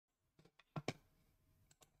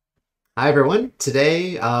Hi everyone.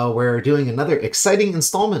 Today we're doing another exciting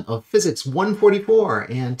installment of Physics 144,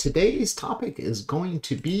 and today's topic is going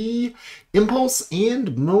to be impulse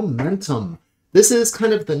and momentum. This is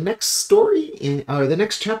kind of the next story, or the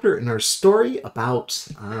next chapter in our story about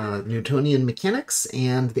Newtonian mechanics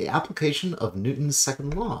and the application of Newton's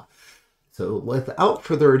second law. So without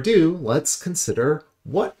further ado, let's consider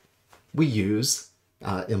what we use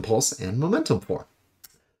impulse and momentum for.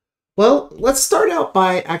 Well, let's start out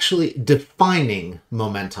by actually defining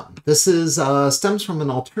momentum. This is stems from an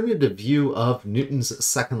alternative view of Newton's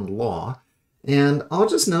second law. And I'll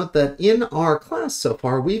just note that in our class so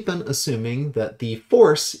far, we've been assuming that the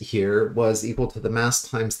force here was equal to the mass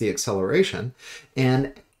times the acceleration.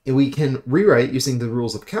 And we can rewrite using the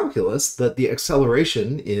rules of calculus that the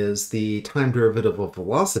acceleration is the time derivative of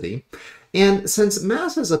velocity. And since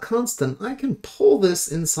mass is a constant, I can pull this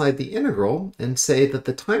inside the integral and say that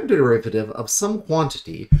the time derivative of some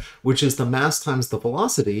quantity, which is the mass times the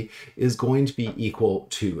velocity, is going to be equal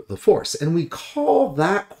to the force. And we call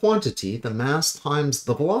that quantity, the mass times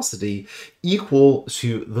the velocity, equal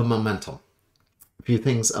to the momentum. A few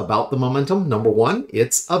things about the momentum. Number one,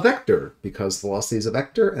 it's a vector because velocity is a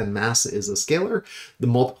vector and mass is a scalar.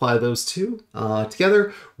 Multiply those two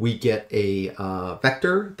together, we get a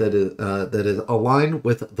vector that is aligned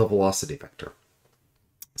with the velocity vector.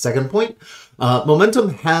 Second point, momentum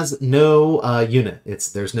has no unit.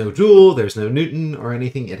 There's no joule, there's no Newton or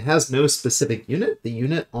anything. It has no specific unit. The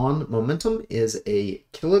unit on momentum is a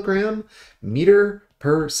kilogram meter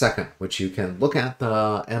per second, which you can look at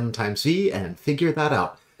the m times v and figure that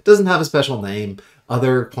out. It doesn't have a special name.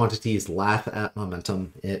 Other quantities laugh at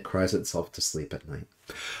momentum. It cries itself to sleep at night.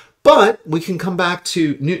 But we can come back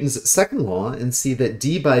to Newton's second law and see that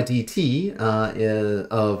d by dt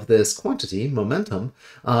of this quantity, momentum,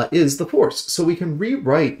 is the force. So we can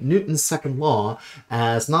rewrite Newton's second law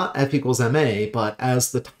as not F equals ma, but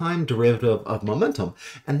as the time derivative of momentum.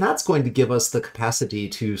 And that's going to give us the capacity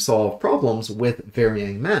to solve problems with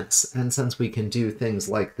varying mass. And since we can do things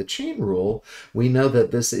like the chain rule, we know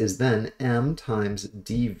that this is then m times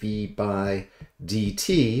dv by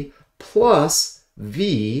dt plus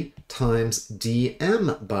v times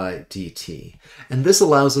dm by dt. And this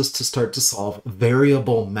allows us to start to solve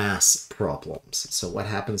variable mass problems. So what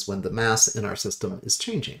happens when the mass in our system is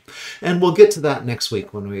changing? And we'll get to that next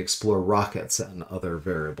week when we explore rockets and other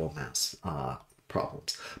variable mass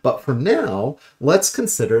problems. But for now, let's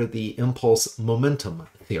consider the impulse momentum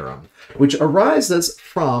theorem, which arises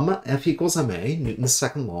from F equals ma, Newton's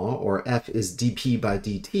second law, or F is dp by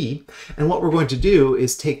dt. And what we're going to do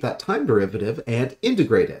is take that time derivative and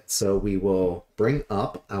integrate it. So we will bring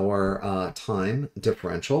up our time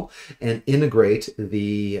differential and integrate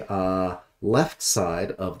the left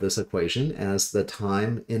side of this equation as the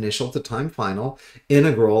time initial to time final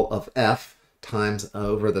integral of f times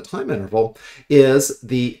over the time interval is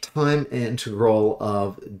the time integral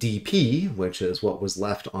of dp, which is what was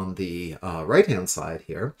left on the right-hand side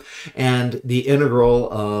here. And the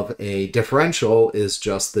integral of a differential is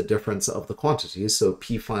just the difference of the quantities, so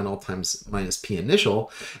p final times minus p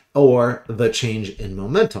initial, or the change in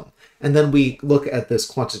momentum. And then we look at this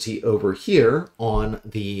quantity over here on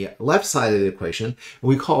the left side of the equation, and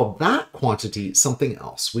we call that quantity something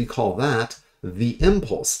else. We call that the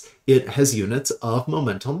impulse. It has units of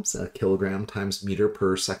momentum, so kilogram times meter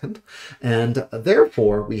per second. And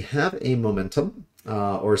therefore, we have a momentum,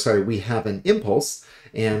 we have an impulse,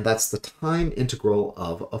 and that's the time integral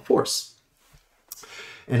of a force.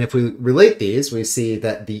 And if we relate these, we see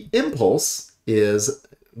that the impulse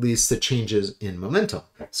leads to changes in momentum.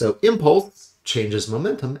 So impulse changes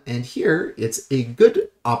momentum, and here it's a good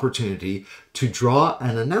opportunity to draw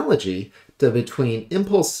an analogy between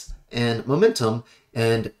impulse and momentum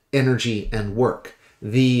and energy and work.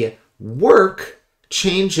 The work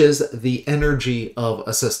changes the energy of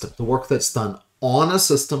a system. The work that's done on a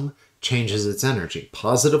system changes its energy.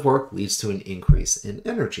 Positive work leads to an increase in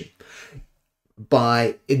energy.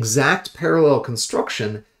 By exact parallel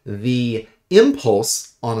construction, the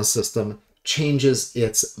impulse on a system changes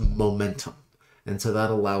its momentum. And so that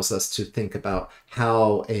allows us to think about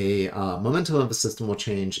how a momentum of a system will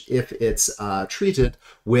change if it's treated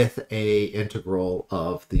with a integral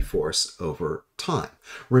of the force over time.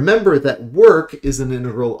 Remember that work is an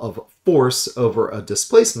integral of force over a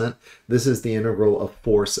displacement. This is the integral of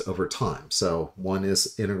force over time. So one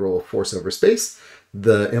is integral of force over space.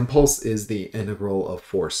 The impulse is the integral of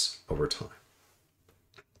force over time.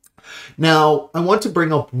 Now, I want to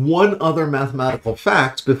bring up one other mathematical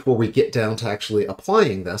fact before we get down to actually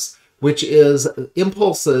applying this, which is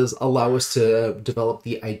impulses allow us to develop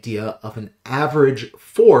the idea of an average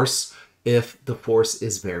force if the force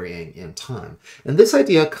is varying in time. And this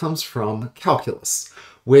idea comes from calculus,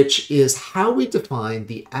 which is how we define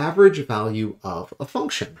the average value of a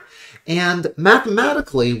function. And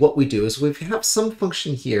mathematically, what we do is we have some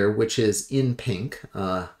function here, which is in pink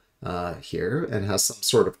here, and has some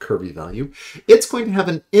sort of curvy value. It's going to have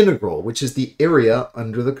an integral, which is the area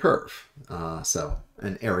under the curve. So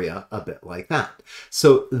an area a bit like that.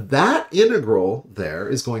 So that integral there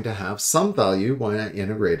is going to have some value when I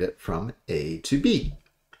integrate it from a to b.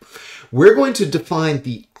 We're going to define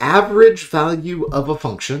the average value of a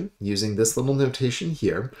function using this little notation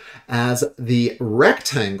here as the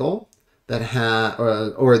rectangle that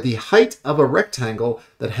or the height of a rectangle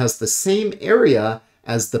that has the same area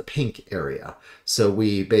as the pink area. So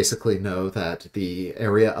we basically know that the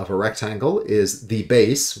area of a rectangle is the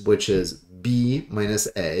base, which is b minus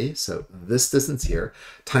a, so this distance here,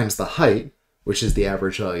 times the height, which is the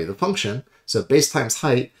average value of the function. So base times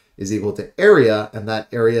height is equal to area, and that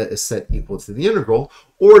area is set equal to the integral,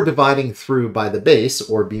 or dividing through by the base,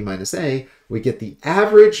 or b minus a, we get the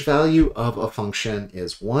average value of a function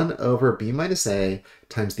is 1 over b minus a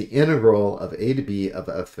times the integral of a to b of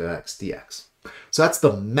f of x dx. So that's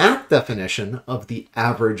the math definition of the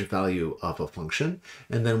average value of a function,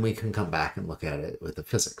 and then we can come back and look at it with the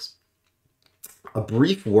physics. A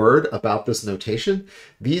brief word about this notation.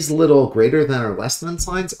 These little greater than or less than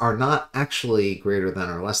signs are not actually greater than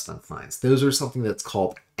or less than signs. Those are something that's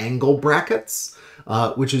called angle brackets,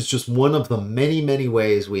 which is just one of the many, many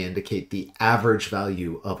ways we indicate the average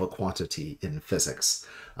value of a quantity in physics.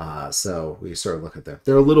 So we sort of look at them.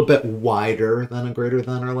 They're a little bit wider than a greater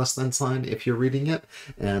than or less than sign if you're reading it.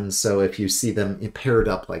 And so if you see them paired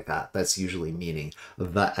up like that, that's usually meaning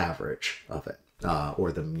the average of it,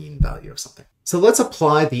 or the mean value of something. So let's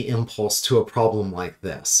apply the impulse to a problem like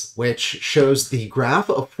this, which shows the graph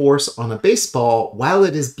of force on a baseball while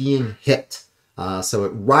it is being hit. So it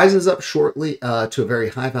rises up shortly to a very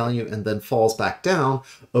high value and then falls back down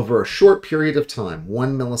over a short period of time,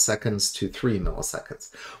 1 milliseconds to 3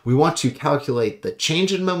 milliseconds. We want to calculate the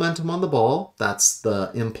change in momentum on the ball, that's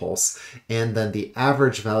the impulse, and then the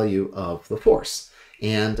average value of the force.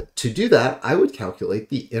 And to do that, I would calculate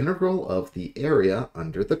the integral of the area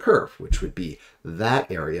under the curve, which would be that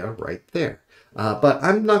area right there. But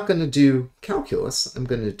I'm not going to do calculus. I'm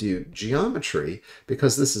going to do geometry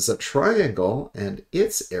because this is a triangle and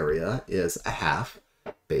its area is a half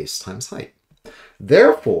base times height.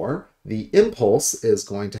 Therefore, the impulse is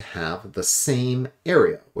going to have the same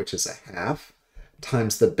area, which is a half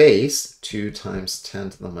times the base, 2 times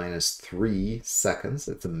 10 to the minus 3 seconds.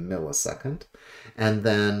 It's a millisecond. And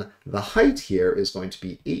then the height here is going to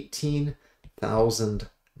be 18,000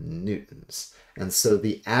 newtons. And so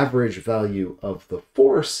the average value of the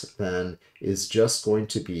force then is just going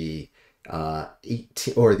to be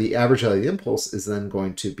 18, or the average value of the impulse is then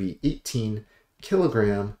going to be 18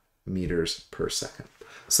 kilogram meters per second.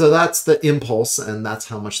 So that's the impulse, and that's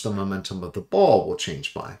how much the momentum of the ball will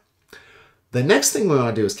change by. The next thing we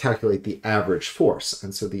want to do is calculate the average force.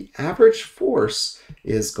 And so the average force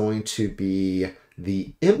is going to be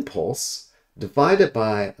the impulse divided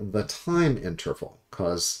by the time interval,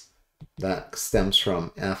 because that stems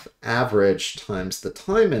from F average times the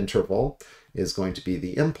time interval is going to be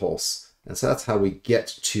the impulse. And so that's how we get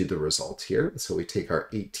to the result here. So we take our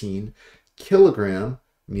 18 kilogram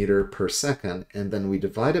meter per second, and then we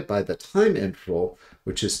divide it by the time interval,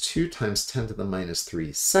 which is 2 times 10 to the minus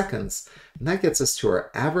 3 seconds. And that gets us to our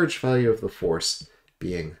average value of the force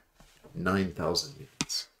being 9,000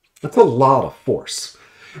 newtons. That's a lot of force.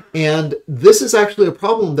 And this is actually a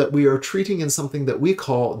problem that we are treating in something that we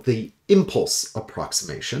call the impulse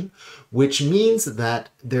approximation, which means that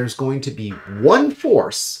there's going to be one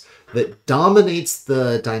force that dominates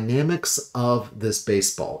the dynamics of this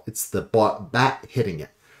baseball. It's the bat hitting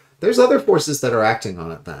it. There's other forces that are acting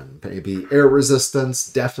on it then. Maybe air resistance,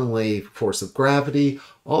 definitely force of gravity.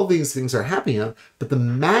 All these things are happening on it, but the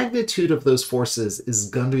magnitude of those forces is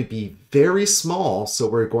going to be very small, so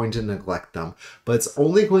we're going to neglect them. But it's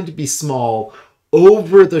only going to be small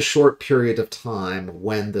over the short period of time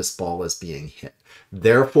when this ball is being hit.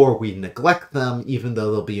 Therefore, we neglect them, even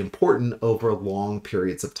though they'll be important over long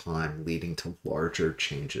periods of time, leading to larger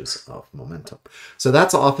changes of momentum. So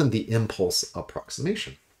that's often the impulse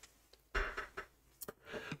approximation.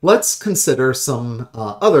 Let's consider some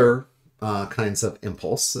other kinds of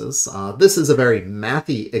impulses. This is a very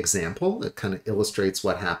mathy example. It kind of illustrates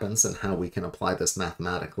what happens and how we can apply this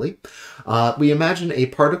mathematically. We imagine a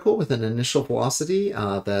particle with an initial velocity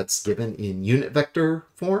that's given in unit vector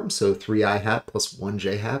form, so 3I hat plus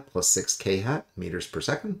 1J hat plus 6K hat meters per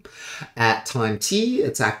second. At time t,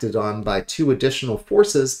 it's acted on by two additional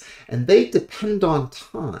forces, and they depend on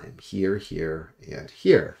time, here, here, and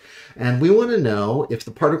here. And we want to know if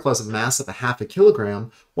the particle has a mass of 1/2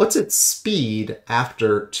 kilogram, what's its speed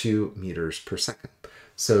after 2 meters per second?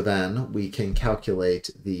 So then we can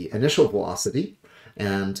calculate the initial velocity,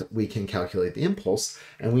 and we can calculate the impulse,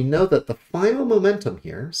 and we know that the final momentum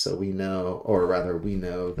here, so we know, or rather we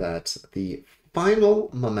know that the final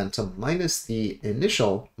momentum minus the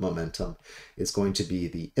initial momentum is going to be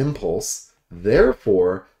the impulse.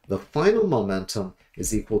 Therefore, the final momentum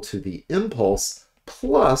is equal to the impulse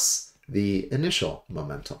plus the initial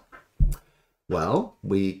momentum. Well,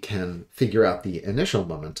 we can figure out the initial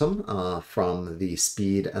momentum from the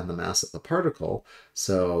speed and the mass of the particle.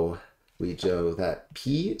 So we know that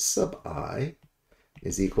P sub I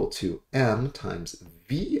is equal to M times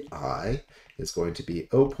VI is going to be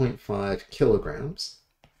 0.5 kilograms,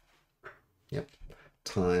 yep,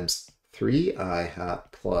 times 3I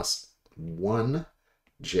hat plus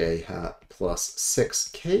 1J hat plus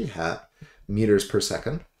 6K hat meters per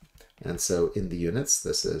second. And so in the units,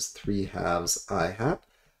 this is 3/2 I hat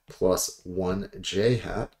plus 1J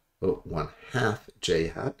hat, 1/2 J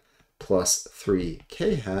hat plus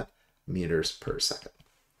 3K hat meters per second.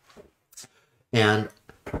 And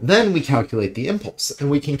then we calculate the impulse, and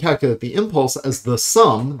we can calculate the impulse as the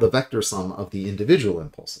sum, the vector sum of the individual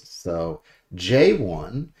impulses. So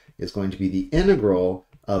J1 is going to be the integral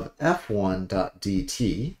of f1 dot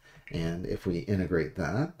dt, and if we integrate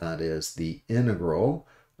that, that is the integral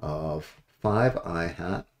of 5I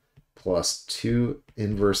hat plus 2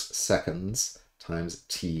 inverse seconds times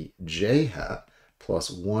tj hat plus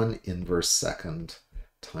 1 inverse second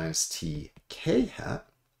times tk hat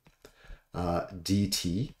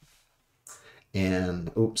dt,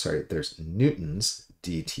 and there's newtons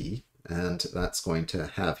dt, and that's going to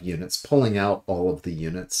have units, pulling out all of the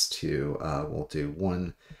units to we'll do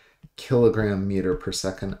 1 kilogram meter per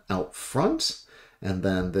second out front, and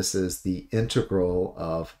then this is the integral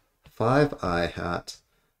of 5I hat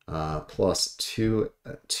plus 2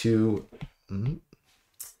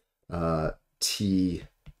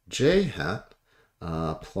 tj hat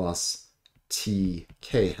plus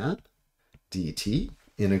tk hat dt.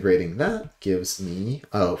 Integrating that gives me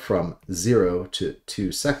from 0 to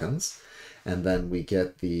 2 seconds, and then we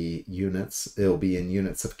get the units. It'll be in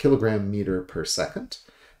units of kilogram meter per second,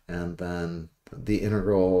 and then the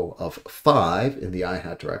integral of 5 in the I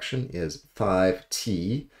hat direction is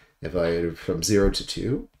 5t divided from 0 to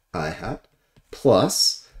 2 I hat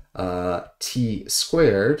plus t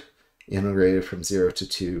squared integrated from 0 to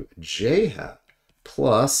 2 j hat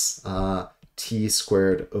plus t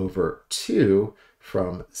squared over 2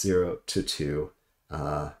 from 0 to 2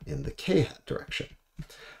 in the k hat direction.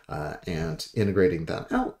 And integrating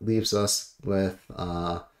that out leaves us with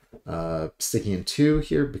sticking in 2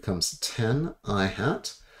 here becomes 10 I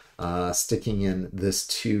hat. Sticking in this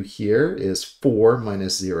 2 here is 4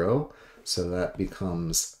 minus 0, so that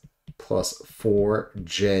becomes plus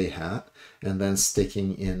 4j hat. And then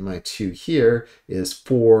sticking in my 2 here is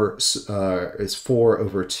 4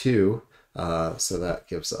 over 2, so that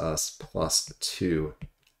gives us plus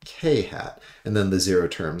 2k hat. And then the 0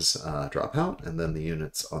 terms drop out, and then the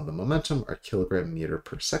units on the momentum are kilogram meter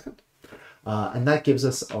per second. And that gives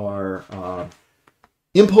us our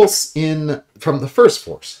impulse from the first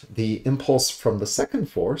force. The impulse from the second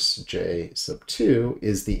force, J sub 2,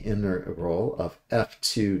 is the integral of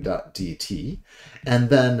f2 dot dt. And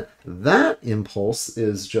then that impulse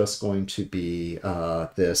is just going to be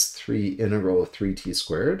this integral of 3t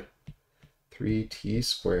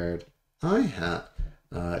squared I hat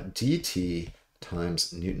dt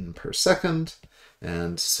times Newton per second.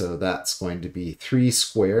 And so that's going to be 3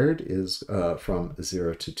 squared is from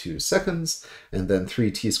 0 to 2 seconds. And then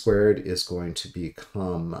 3t squared is going to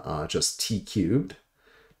become just t cubed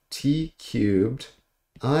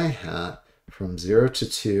I hat from 0 to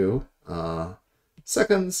 2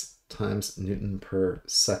 seconds times Newton per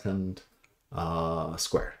second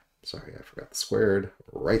squared. Sorry, I forgot the squared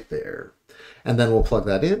right there. And then we'll plug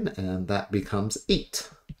that in, and that becomes 8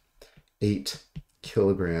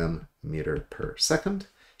 kilogram meter per second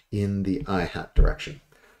in the I hat direction.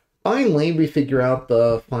 Finally, we figure out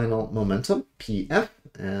the final momentum, Pf,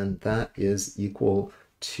 and that is equal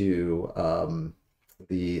to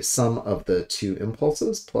the sum of the two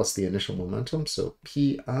impulses plus the initial momentum, so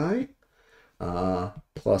Pi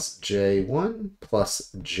plus j1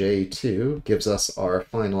 plus j2 gives us our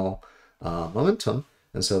final momentum.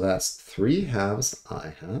 And so that's 3 halves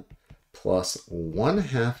I hat plus 1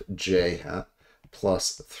 half j hat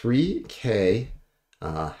plus 3k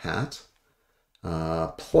hat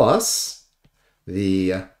plus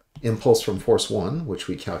the impulse from force 1, which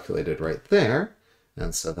we calculated right there.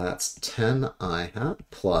 And so that's 10 I hat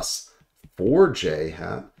plus 4j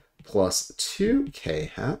hat plus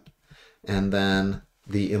 2k hat. And then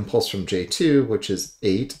the impulse from J2, which is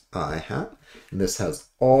 8 I hat. And this has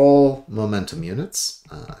all momentum units,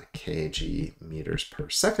 kg meters per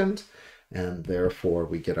second. And therefore,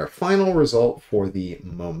 we get our final result for the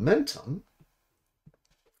momentum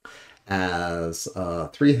as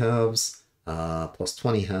 3 halves plus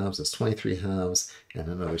 20 halves is 23 halves. And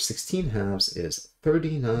another 16 halves is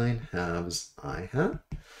 39 halves I hat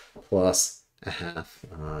plus a half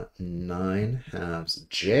 9 halves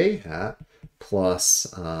j hat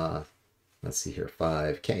plus, let's see here,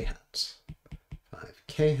 5k hat.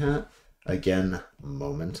 5k hat, again,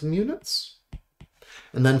 momentum units.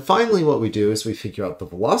 And then finally what we do is we figure out the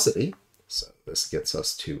velocity. So this gets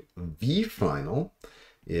us to v final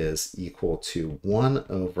is equal to 1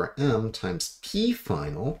 over m times p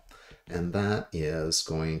final. And that is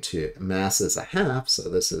going to, mass is a half, so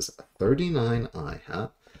this is 39 I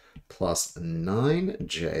hat plus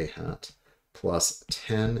 9j hat plus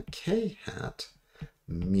 10k hat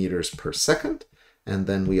meters per second. And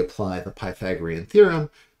then we apply the Pythagorean theorem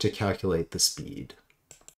to calculate the speed.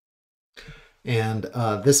 And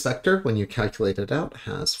this vector, when you calculate it out,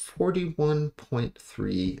 has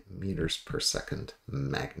 41.3 meters per second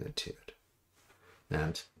magnitude.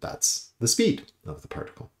 And that's the speed of the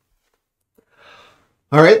particle.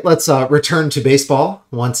 All right, let's return to baseball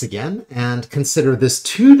once again and consider this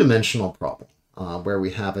two-dimensional problem where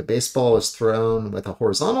we have a baseball is thrown with a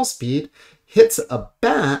horizontal speed, hits a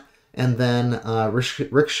bat, and then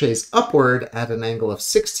ricochets upward at an angle of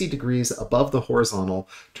 60 degrees above the horizontal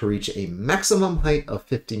to reach a maximum height of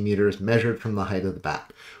 50 meters measured from the height of the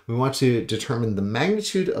bat. We want to determine the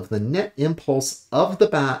magnitude of the net impulse of the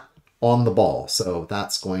bat on the ball. So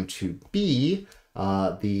that's going to be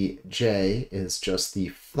the J is just the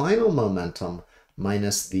final momentum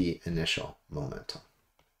minus the initial momentum.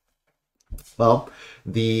 Well,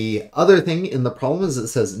 the other thing in the problem is it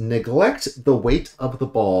says neglect the weight of the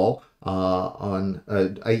ball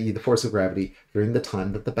i.e. the force of gravity during the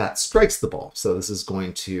time that the bat strikes the ball. So this is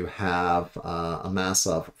going to have a mass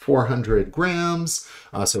of 400 grams,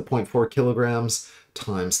 so 0.4 kilograms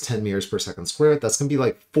times 10 meters per second squared. That's going to be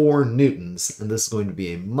like 4 newtons, and this is going to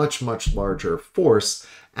be a much, much larger force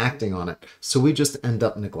acting on it. So we just end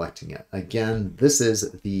up neglecting it. Again, this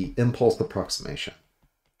is the impulse approximation.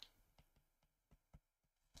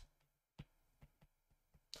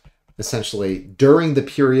 Essentially, during the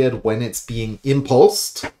period when it's being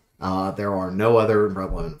impulsed, there are no other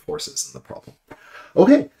relevant forces in the problem.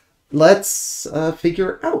 Okay, let's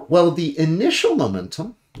figure out. Well, the initial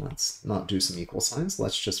momentum, let's not do some equal signs.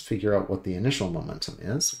 Let's just figure out what the initial momentum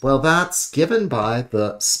is. Well, that's given by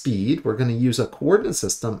the speed. We're going to use a coordinate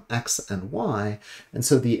system, x and y. And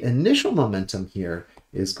so the initial momentum here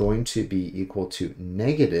is going to be equal to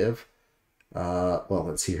negative, well,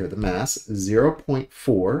 let's see here, the mass,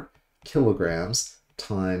 0.4 kilograms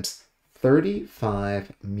times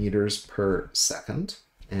 35 meters per second.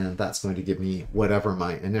 And that's going to give me whatever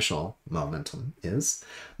my initial momentum is.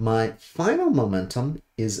 My final momentum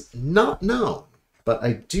is not known, but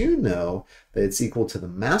I do know that it's equal to the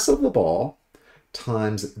mass of the ball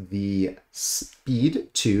times the speed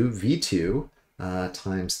 2, v2,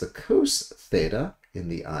 times the cos theta in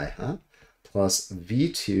the I hat, plus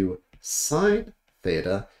v2 sine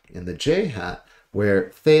theta in the j hat, where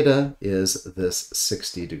theta is this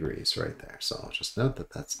 60 degrees right there. So I'll just note that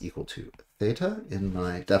that's equal to theta in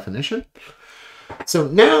my definition. So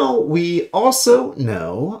now we also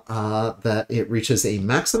know that it reaches a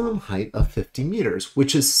maximum height of 50 meters,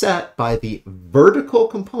 which is set by the vertical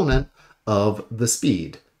component of the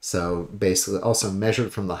speed. So basically also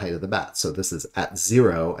measured from the height of the bat. So this is at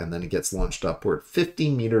 0, and then it gets launched upward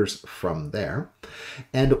 50 meters from there.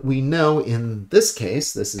 And we know in this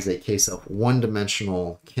case, this is a case of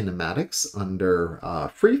one-dimensional kinematics under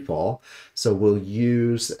free fall. So we'll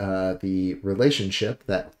use the relationship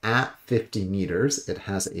that at 50 meters, it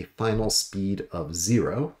has a final speed of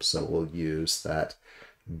 0. So we'll use that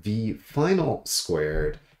v final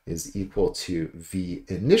squared is equal to v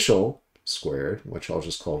initial squared, which I'll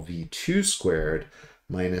just call v2 squared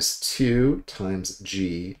minus 2 times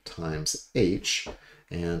g times h.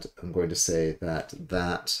 And I'm going to say that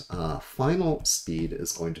final speed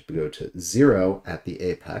is going to go to 0 at the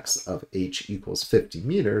apex of h equals 50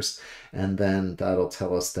 meters. And then that'll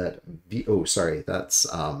tell us that that's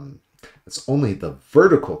only the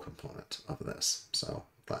vertical component of this. So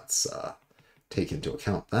let's take into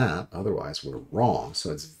account that. Otherwise, we're wrong.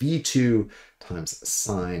 So it's v2 times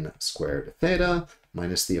sine squared theta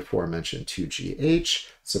minus the aforementioned 2gh.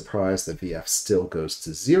 Surprise, the vf still goes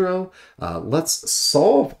to 0. Let's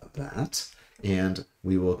solve that, and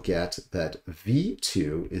we will get that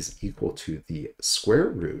v2 is equal to the square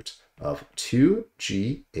root of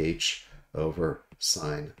 2gh over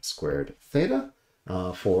sine squared theta.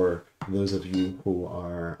 For those of you who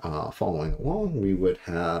are following along, we would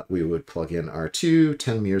plug in R2,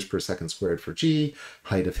 10 meters per second squared for g,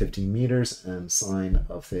 height of 50 meters, and sine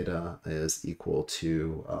of theta is equal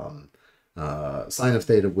to sine of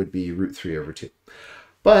theta would be root 3 over 2.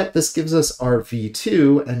 But this gives us our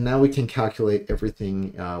v2, and now we can calculate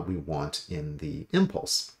everything we want in the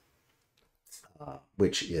impulse,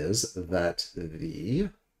 which is that the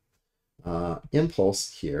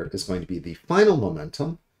impulse here is going to be the final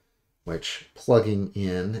momentum, which plugging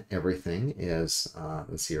in everything is,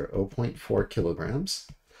 let's see here, 0.4 kilograms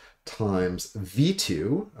times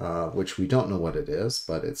v2, which we don't know what it is,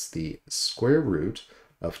 but it's the square root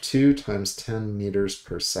of 2 times 10 meters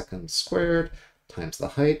per second squared times the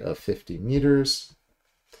height of 50 meters,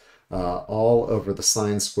 all over the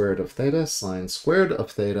sine squared of theta. Sine squared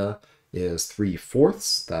of theta is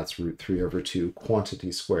 3/4. That's root 3 over 2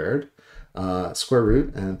 quantity squared. Square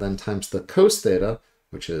root, and then times the cos theta,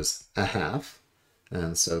 which is a half.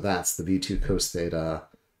 And so that's the v2 cos theta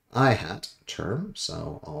I hat term.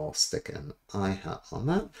 So I'll stick an I hat on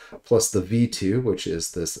that, plus the v2, which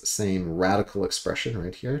is this same radical expression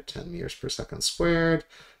right here, 10 meters per second squared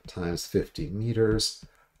times 50 meters,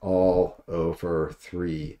 all over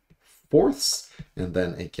 3/4. And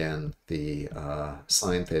then again, the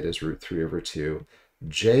sine theta is root 3 over 2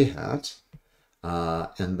 j hat.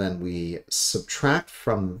 And then we subtract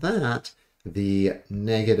from that the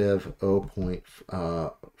negative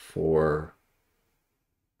 0.4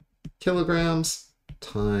 kilograms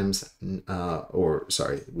times, the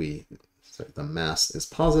mass is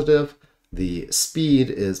positive, the speed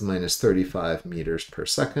is minus 35 meters per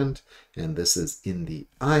second, and this is in the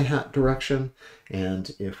I hat direction.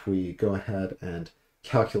 And if we go ahead and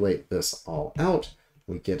calculate this all out,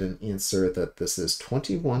 we get an answer that this is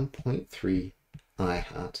 21.3 I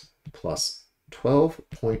hat plus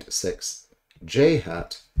 12.6 j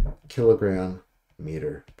hat kilogram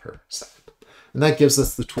meter per second. And that gives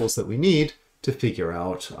us the tools that we need to figure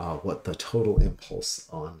out what the total impulse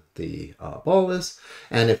on the ball is.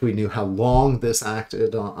 And if we knew how long this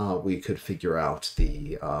acted, we could figure out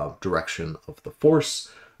the direction of the force,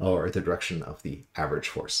 or the direction of the average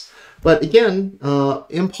force. But again,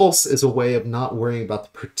 impulse is a way of not worrying about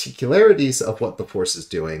the particularities of what the force is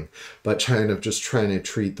doing, but just trying to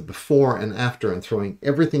treat the before and after and throwing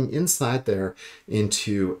everything inside there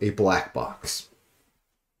into a black box.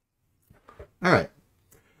 All right.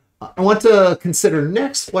 I want to consider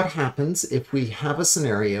next what happens if we have a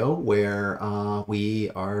scenario where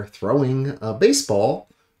we are throwing a baseball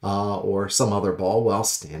or some other ball while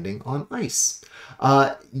standing on ice.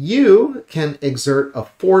 You can exert a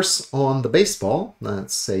force on the baseball.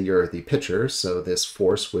 Let's say you're the pitcher, so this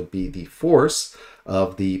force would be the force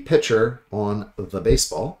of the pitcher on the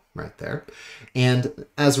baseball right there. And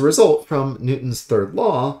as a result, from Newton's third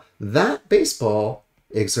law, that baseball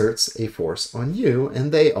exerts a force on you,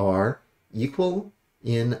 and they are equal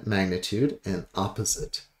in magnitude and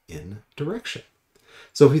opposite in direction.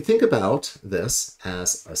 So if we think about this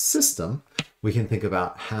as a system, we can think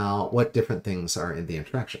about what different things are in the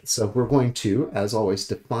interaction. So we're going to, as always,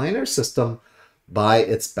 define our system by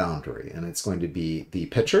its boundary, and it's going to be the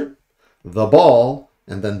pitcher, the ball,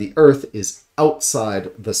 and then the earth is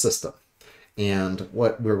outside the system. And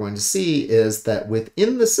what we're going to see is that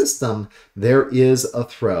within the system, there is a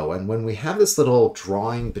throw. And when we have this little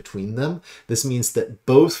drawing between them, this means that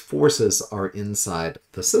both forces are inside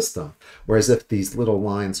the system. Whereas if these little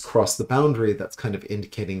lines cross the boundary, that's kind of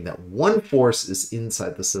indicating that one force is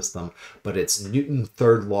inside the system, but its Newton's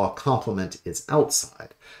third law complement is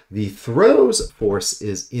outside. The throw's force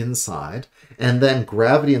is inside, and then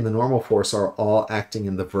gravity and the normal force are all acting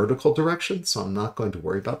in the vertical direction, so I'm not going to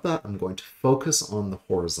worry about that. I'm going to focus on the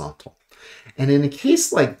horizontal. And in a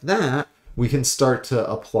case like that, we can start to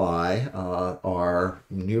apply our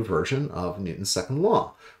new version of Newton's second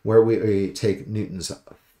law, where we take Newton's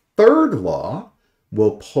third law,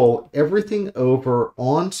 we'll pull everything over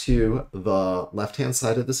onto the left-hand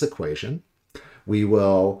side of this equation. We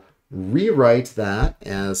will rewrite that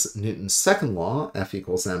as Newton's second law, F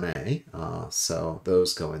equals ma. So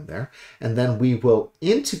those go in there. And then we will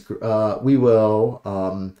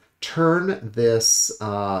turn this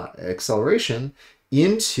acceleration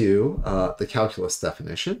into the calculus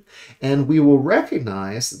definition, and we will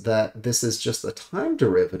recognize that this is just a time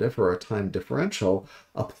derivative or a time differential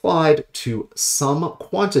applied to some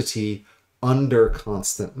quantity under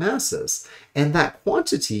constant masses. And that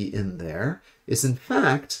quantity in there is in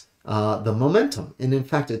fact the momentum. And in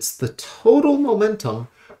fact, it's the total momentum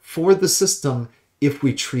for the system if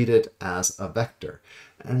we treat it as a vector.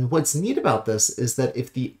 And what's neat about this is that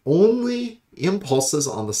if the only impulses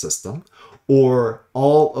on the system or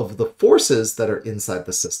all of the forces that are inside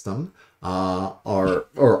the system or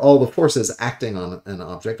all the forces acting on an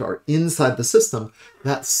object are inside the system,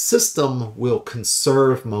 that system will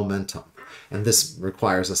conserve momentum. And this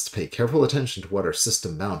requires us to pay careful attention to what our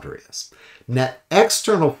system boundary is. Net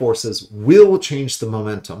external forces will change the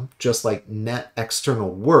momentum, just like net external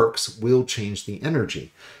works will change the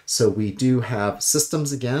energy. So we do have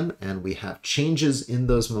systems again, and we have changes in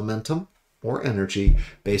those momentum or energy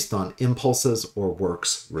based on impulses or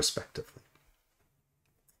works, respectively.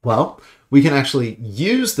 Well, we can actually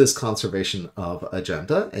use this conservation of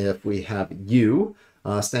agenda if we have U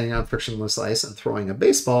standing on frictionless ice and throwing a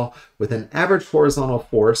baseball with an average horizontal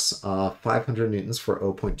force of 500 newtons for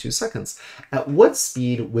 0.2 seconds. At what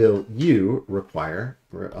speed will U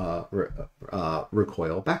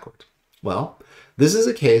recoil backward? Well, this is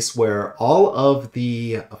a case where all of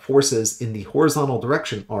the forces in the horizontal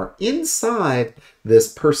direction are inside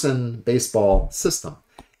this person baseball system.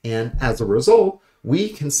 And as a result, we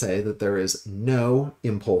can say that there is no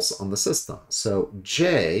impulse on the system. So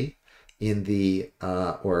J in the,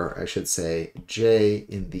 or I should say J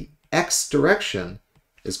in the X direction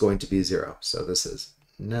is going to be 0. So this is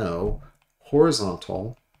no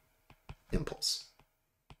horizontal impulse.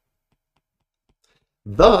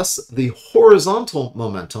 Thus, the horizontal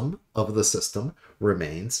momentum of the system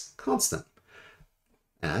remains constant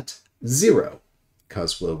at 0,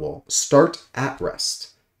 because we will start at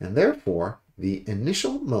rest. And therefore, the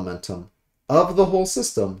initial momentum of the whole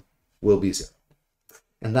system will be 0.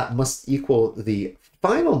 And that must equal the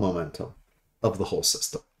final momentum of the whole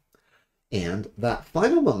system. And that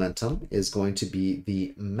final momentum is going to be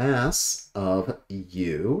the mass of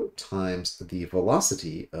U times the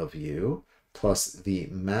velocity of U plus the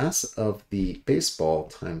mass of the baseball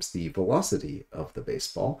times the velocity of the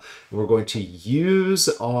baseball. And we're going to use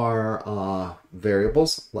our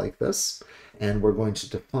variables like this, and we're going to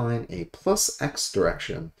define a plus x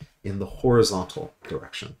direction in the horizontal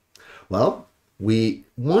direction. Well, we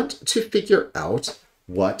want to figure out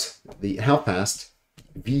what how fast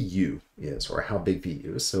VU is, or how big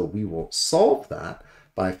VU is. So we will solve that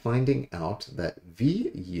by finding out that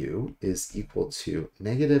VU is equal to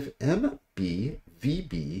negative MB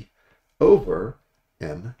VB over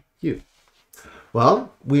MU.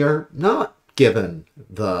 Well, we are not given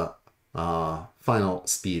the final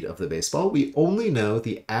speed of the baseball. We only know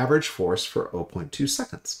the average force for 0.2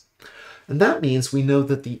 seconds. And that means we know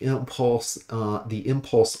that the impulse on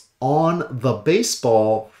the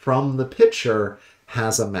baseball from the pitcher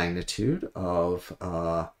has a magnitude of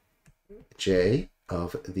J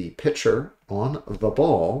of the pitcher on the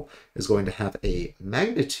ball is going to have a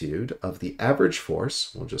magnitude of the average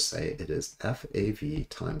force. We'll just say it is FAV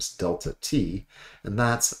times delta T, and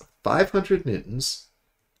that's 500 newtons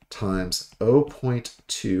times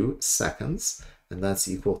 0.2 seconds, and that's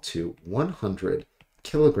equal to 100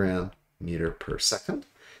 kilogram meter per second.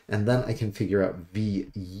 And then I can figure out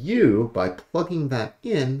VU by plugging that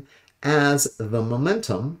in as the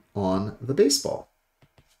momentum on the baseball.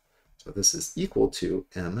 So this is equal to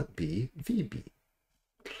MBVB.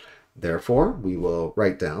 Therefore, we will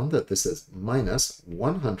write down that this is minus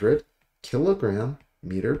 100 kilogram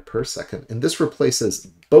meter per second. And this replaces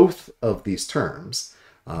both of these terms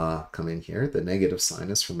coming here. The negative sign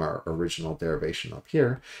is from our original derivation up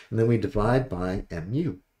here. And then we divide by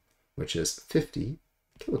MU, which is 50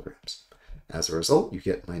 kilograms. As a result, you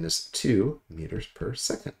get minus 2 meters per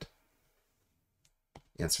second.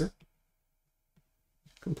 Answer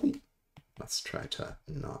complete. Let's try to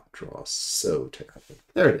not draw so terribly.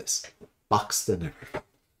 There it is, boxed and everything.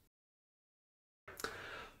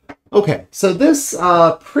 Okay, so this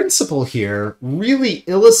principle here really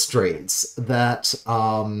illustrates that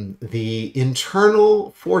the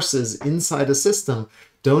internal forces inside a system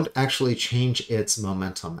don't actually change its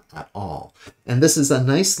momentum at all. And this is a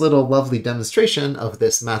nice little lovely demonstration of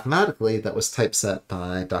this mathematically that was typeset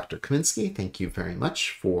by Dr. Kaminsky. Thank you very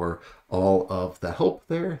much for all of the help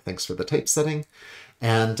there. Thanks for the typesetting.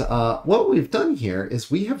 And what we've done here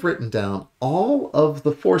is we have written down all of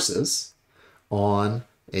the forces on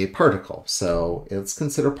a particle. So let's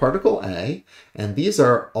consider particle A, and these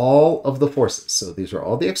are all of the forces. So these are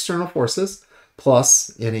all the external forces, plus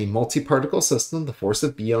in a multi-particle system, the force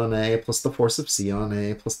of B on A, plus the force of C on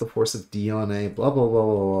A, plus the force of D on A, blah, blah, blah,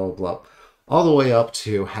 blah, blah, blah, all the way up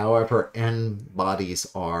to however n bodies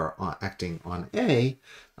are acting on A,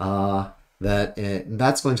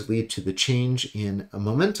 that's going to lead to the change in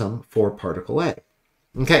momentum for particle A.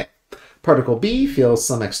 Okay, particle B feels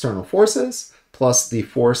some external forces, plus the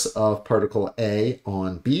force of particle A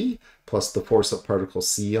on B, plus the force of particle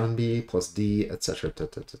C on B, plus D,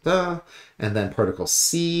 etc. And then particle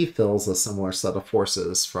C feels a similar set of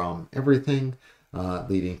forces from everything,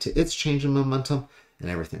 leading to its change in momentum and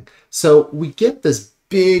everything. So we get this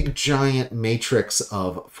big giant matrix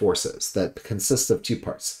of forces that consists of two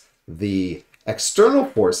parts: the external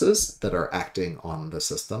forces that are acting on the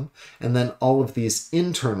system, and then all of these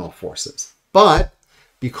internal forces. But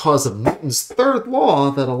because of Newton's third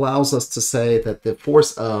law that allows us to say that the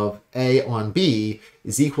force of A on B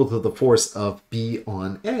is equal to the force of B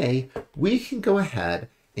on A, we can go ahead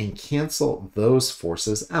and cancel those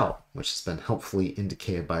forces out, which has been helpfully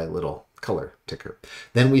indicated by a little color ticker.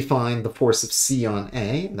 Then we find the force of C on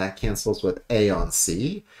A, and that cancels with A on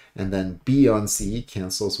C, and then B on C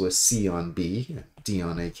cancels with C on B, and D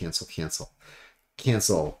on A cancel, cancel,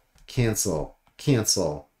 cancel, cancel,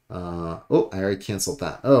 cancel. Oh, I already canceled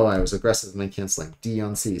that. Oh, I was aggressive in my canceling. D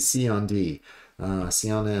on C, C on D,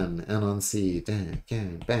 C on N, N on C, bang,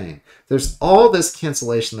 bang, bang. There's all this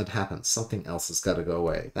cancellation that happens. Something else has got to go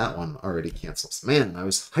away. That one already cancels. Man, I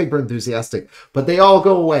was hyper enthusiastic, but they all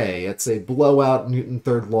go away. It's a blowout Newton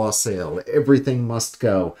third law sale. Everything must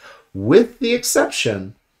go, with the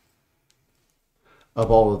exception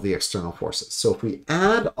of all of the external forces. So if we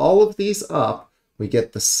add all of these up, we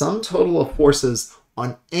get the sum total of forces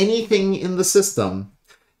on anything in the system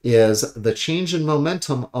is the change in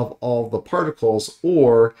momentum of all the particles,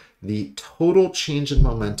 or the total change in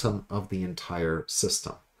momentum of the entire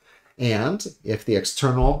system. And if the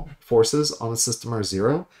external forces on a system are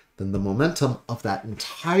zero, then the momentum of that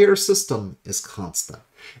entire system is constant.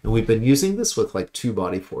 And we've been using this with like two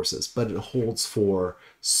body forces, but it holds for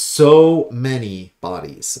so many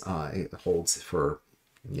bodies. It holds for,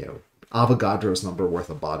 Avogadro's number worth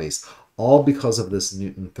of bodies, all because of this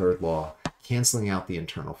Newton third law, canceling out the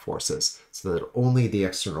internal forces so that only the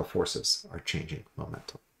external forces are changing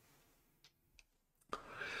momentum.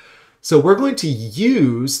 So we're going to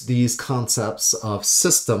use these concepts of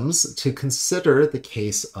systems to consider the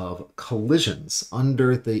case of collisions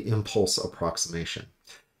under the impulse approximation.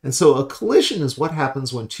 And so a collision is what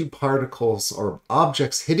happens when two particles or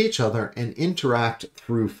objects hit each other and interact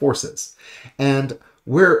through forces. And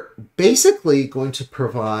we're basically going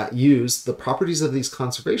to use the properties of these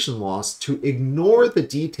conservation laws to ignore the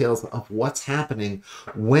details of what's happening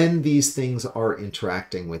when these things are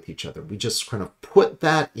interacting with each other. We just kind of put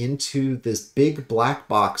that into this big black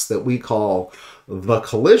box that we call the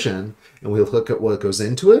collision, and we look at what goes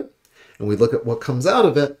into it, and we look at what comes out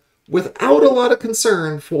of it without a lot of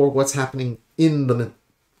concern for what's happening in the middle.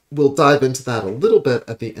 We'll dive into that a little bit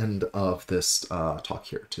at the end of this talk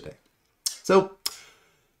here today. So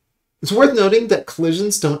it's worth noting that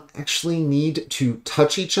collisions don't actually need to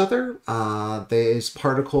touch each other. These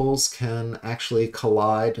particles can actually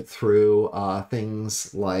collide through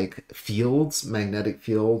things like fields, magnetic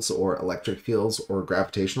fields, or electric fields, or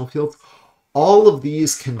gravitational fields. All of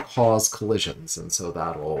these can cause collisions, and so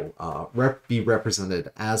that'll be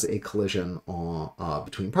represented as a collision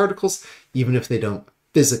between particles, even if they don't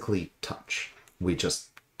physically touch. We just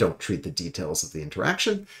don't treat the details of the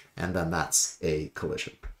interaction, and then that's a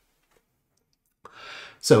collision.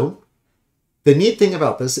 So the neat thing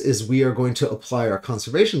about this is we are going to apply our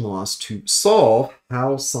conservation laws to solve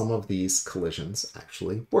how some of these collisions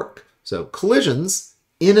actually work. So collisions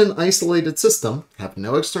in an isolated system have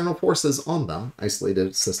no external forces on them.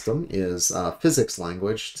 Isolated system is physics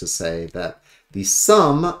language to say that the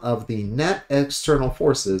sum of the net external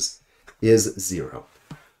forces is zero.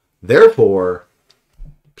 Therefore,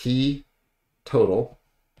 P total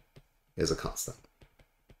is a constant.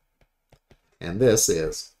 And this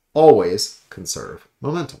is always conserve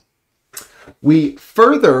momentum. We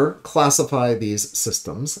further classify these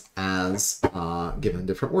systems as given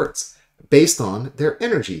different words based on their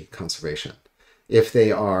energy conservation. If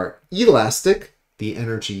they are elastic, the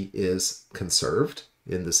energy is conserved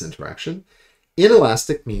in this interaction.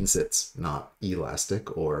 Inelastic means it's not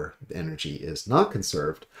elastic, or the energy is not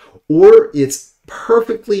conserved, or it's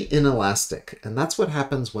perfectly inelastic. And that's what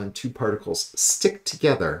happens when two particles stick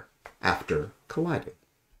together after colliding.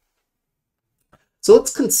 So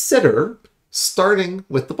let's consider starting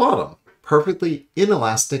with the bottom, perfectly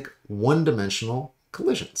inelastic one-dimensional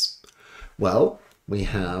collisions. Well, we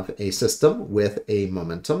have a system with a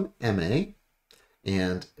momentum, ma,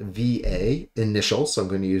 and va initial. So I'm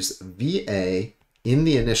going to use va in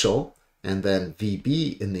the initial and then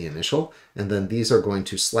vb in the initial. And then these are going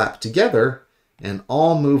to slap together and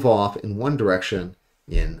all move off in one direction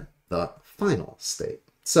in the final state.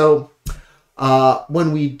 So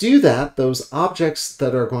when we do that, those objects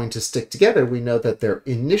that are going to stick together, we know that their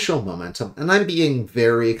initial momentum, and I'm being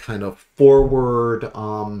very kind of forward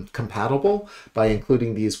compatible by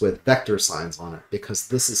including these with vector signs on it, because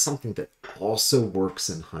this is something that also works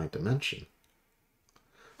in high dimension.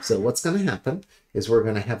 So what's going to happen is we're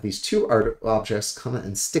going to have these two objects come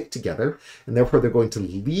and stick together, and therefore they're going to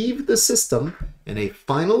leave the system in a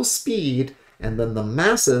final speed, and then the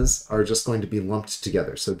masses are just going to be lumped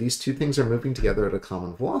together. So these two things are moving together at a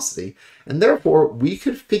common velocity, and therefore we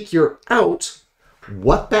could figure out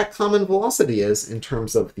what that common velocity is in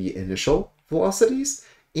terms of the initial velocities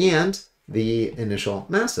and the initial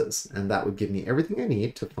masses, and that would give me everything I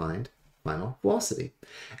need to find final velocity.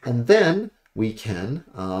 And then we can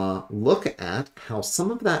look at how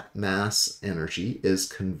some of that mass energy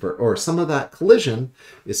is some of that collision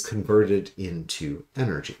is converted into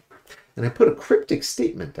energy. And I put a cryptic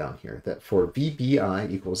statement down here that for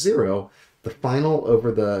VBI equals 0, the final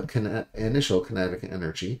over the initial kinetic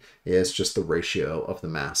energy is just the ratio of the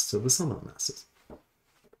mass to the sum of the masses.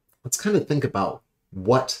 Let's kind of think about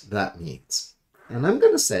what that means. And I'm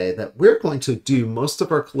going to say that we're going to do most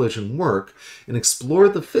of our collision work and explore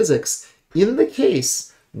the physics in the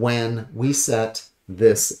case when we set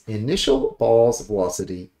this initial ball's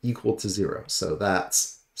velocity equal to 0. So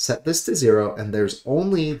that's set this to 0, and there's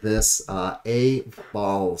only this a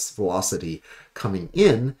ball's velocity coming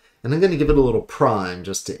in, and I'm going to give it a little prime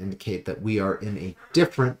just to indicate that we are in a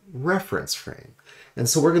different reference frame. And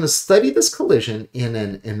so we're going to study this collision in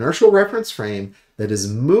an inertial reference frame that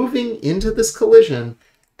is moving into this collision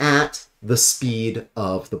at the speed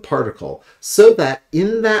of the particle, so that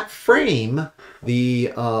in that frame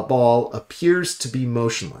the ball appears to be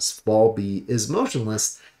motionless. Ball B is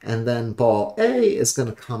motionless, and then ball A is going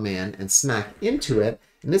to come in and smack into it,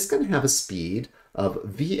 and it's going to have a speed of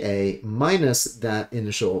VA minus that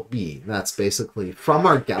initial B. That's basically from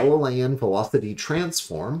our Galilean velocity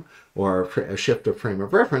transform, or a shift of frame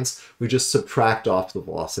of reference, we just subtract off the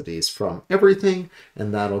velocities from everything,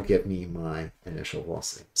 and that'll give me my initial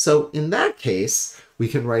velocity. So in that case, we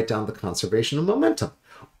can write down the conservation of momentum.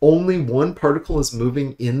 Only one particle is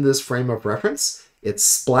moving in this frame of reference. It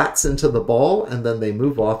splats into the ball, and then they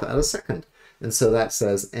move off at a second. And so that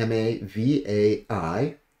says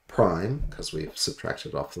MAVAI prime, because we've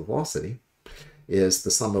subtracted off the velocity, is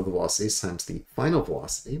the sum of the velocities times the final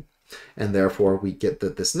velocity. And therefore, we get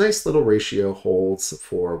that this nice little ratio holds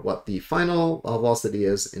for what the final velocity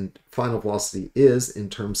is in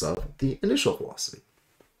terms of the initial velocity.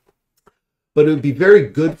 But it would be very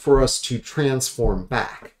good for us to transform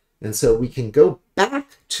back. And so we can go back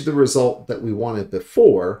to the result that we wanted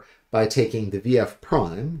before by taking the VF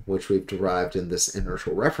prime, which we've derived in this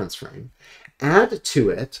inertial reference frame, add to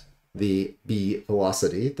it the B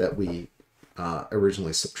velocity that we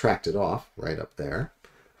originally subtracted off right up there.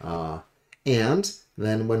 And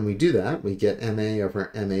then when we do that, we get MA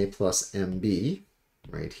over MA plus MB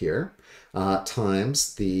right here,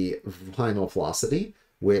 times the final velocity,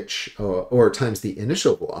 which, or times the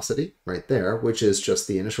initial velocity right there, which is just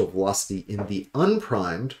the initial velocity in the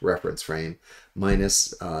unprimed reference frame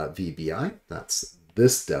minus VBI. That's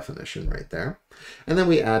this definition right there. And then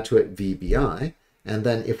we add to it VBI. And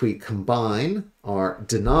then if we combine our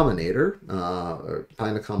denominator, or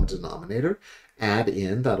find a common denominator, add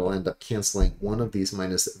in, that'll end up canceling one of these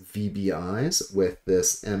minus VBIs with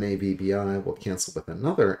this MA VBI. We'll cancel with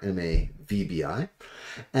another MA VBI.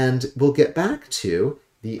 And we'll get back to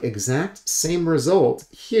the exact same result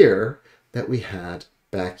here that we had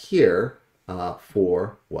back here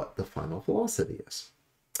for what the final velocity is.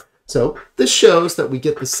 So this shows that we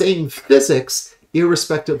get the same physics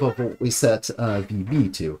irrespective of what we set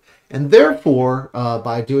VB to. And therefore,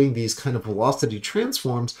 by doing these kind of velocity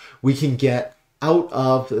transforms, we can get out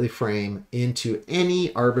of the frame into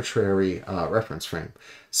any arbitrary reference frame.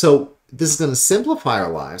 So this is going to simplify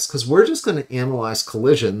our lives because we're just going to analyze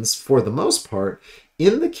collisions for the most part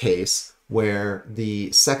in the case where the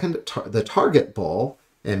target ball,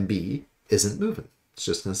 MB, isn't moving. It's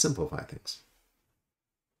just going to simplify things.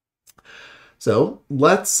 So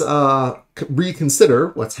let's reconsider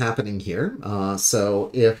what's happening here.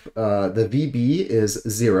 So if the VB is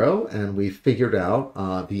 0 and we figured out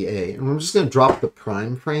VA, and we're just going to drop the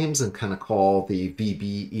prime frames and kind of call the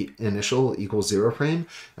VB initial equals 0 frame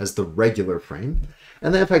as the regular frame.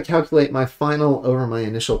 And then if I calculate my final over my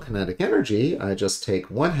initial kinetic energy, I just take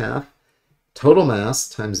 1/2 total mass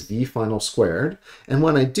times V final squared. And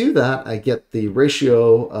when I do that, I get the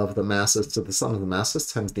ratio of the masses to the sum of the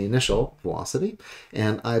masses times the initial velocity.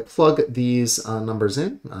 And I plug these numbers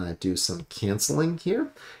in. I do some canceling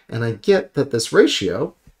here. And I get that this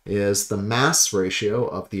ratio is the mass ratio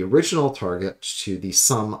of the original target to the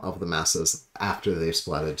sum of the masses after they've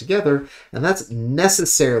splatted together. And that's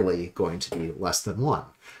necessarily going to be less than 1.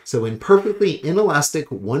 So in perfectly inelastic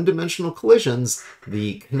one-dimensional collisions,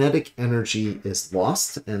 the kinetic energy is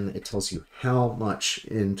lost, and it tells you how much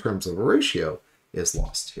in terms of a ratio is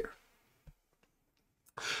lost here.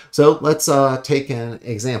 So let's take an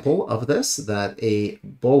example of this, that a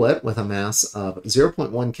bullet with a mass of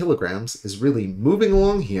 0.1 kilograms is really moving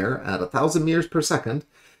along here at 1,000 meters per second.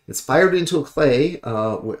 It's fired into a clay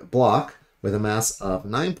block with a mass of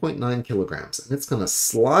 9.9 kilograms. And it's going to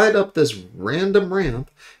slide up this random ramp,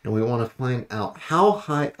 and we want to find out how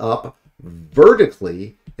high up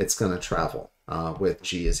vertically it's going to travel with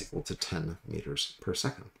g is equal to 10 meters per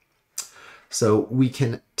second. So we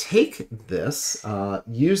can take this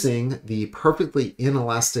using the perfectly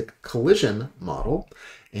inelastic collision model,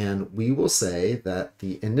 and we will say that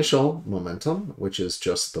the initial momentum, which is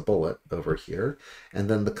just the bullet over here, and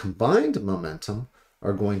then the combined momentum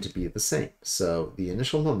are going to be the same. So the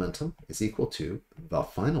initial momentum is equal to the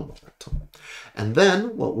final momentum. And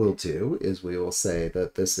then what we'll do is we will say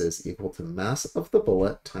that this is equal to mass of the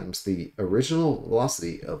bullet times the original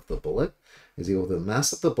velocity of the bullet is equal to the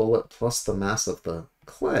mass of the bullet plus the mass of the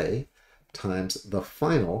clay times the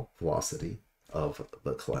final velocity of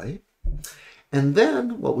the clay. And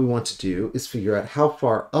then what we want to do is figure out how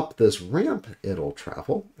far up this ramp it'll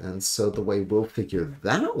travel. And so the way we'll figure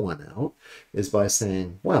that one out is by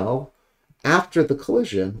saying, well, after the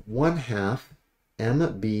collision, 1/2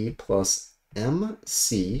 mb plus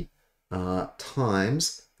mc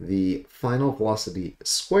times the final velocity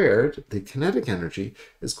squared, the kinetic energy,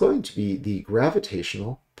 is going to be the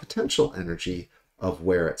gravitational potential energy of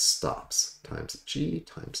where it stops, times g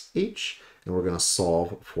times h. And we're going to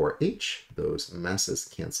solve for h. Those masses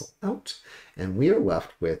cancel out. And we are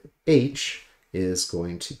left with h is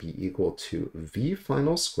going to be equal to v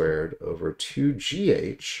final squared over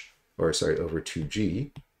 2gh, or sorry, over 2g.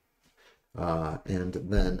 And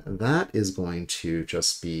then that is going to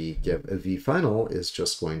just be, v final is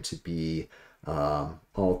just going to be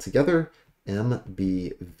altogether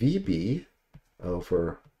mbvb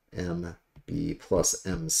over mb plus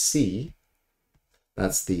mc.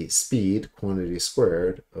 That's the speed quantity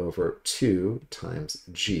squared over 2 times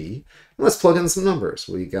g. And let's plug in some numbers.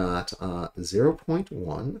 We got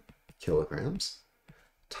 0.1 kilograms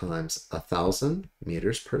times 1,000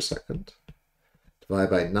 meters per second divided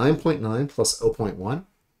by 9.9 plus 0.1,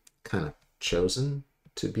 kind of chosen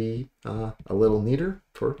to be a little neater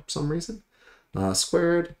for some reason,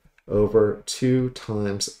 squared over 2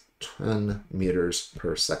 times 10 meters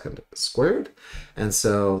per second squared. And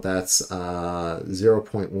so that's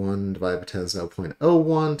 0.1 divided by 10 is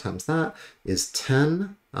 0.01 times that is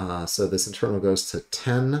 10. So this internal goes to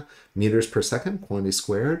 10 meters per second. Quantity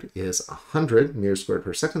squared is 100 meters squared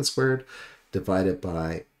per second squared, divided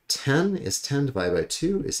by 10 is 10 divided by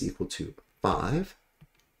 2 is equal to 5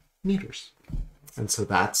 meters. And so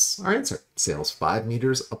that's our answer. It sails 5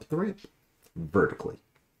 meters up the ramp vertically.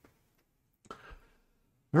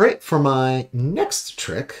 All right, for my next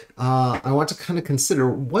trick, I want to kind of consider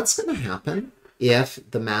what's going to happen if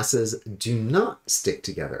the masses do not stick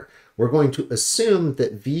together. We're going to assume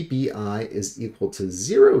that VBI is equal to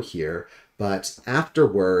 0 here, but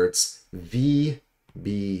afterwards VBF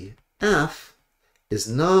is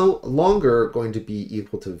no longer going to be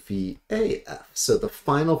equal to VAF. So the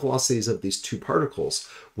final velocities of these two particles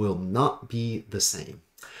will not be the same.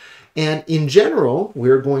 And in general,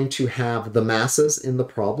 we're going to have the masses in the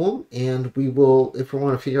problem, and we will, if we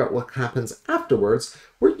want to figure out what happens afterwards,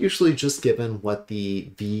 we're usually just given what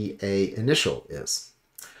the VA initial is.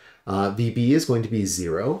 VB is going to be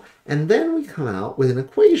 0, and then we come out with an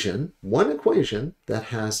equation, one equation that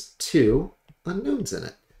has two unknowns in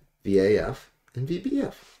it, VAF and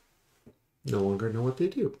VBF. No longer know what they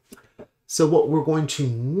do. So what we're going to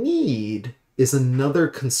need is another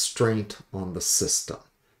constraint on the system.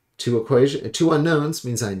 Two unknowns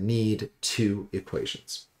means I need two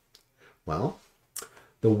equations. Well,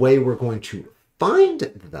 the way we're going to find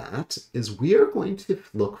that is we are going to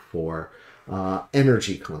look for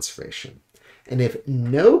energy conservation. And if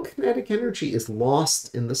no kinetic energy is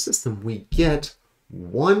lost in the system, we get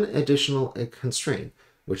one additional constraint,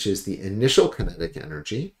 which is the initial kinetic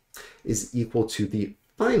energy is equal to the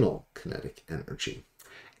final kinetic energy.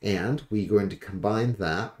 And we're going to combine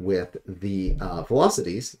that with the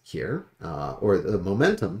velocities here, or the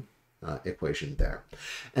momentum equation there.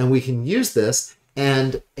 And we can use this,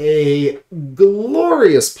 and a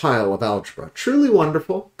glorious pile of algebra, truly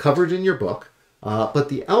wonderful, covered in your book. But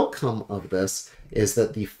the outcome of this is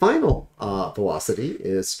that the final velocity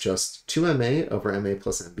is just 2ma over ma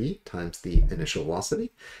plus mb times the initial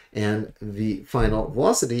velocity. And the final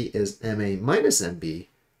velocity is ma minus mb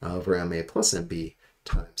over ma plus mb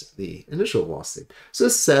times the initial velocity. So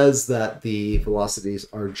this says that the velocities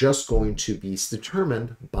are just going to be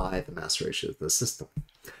determined by the mass ratio of the system.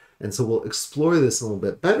 And so we'll explore this a little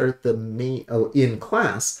bit better in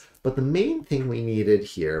class, but the main thing we needed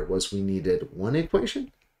here was we needed one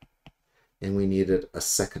equation and we needed a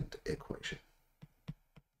second equation.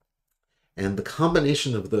 And the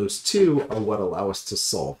combination of those two are what allow us to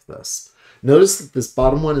solve this. Notice that this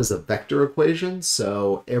bottom one is a vector equation,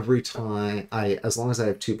 so every time as long as I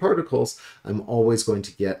have two particles, I'm always going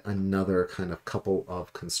to get another kind of couple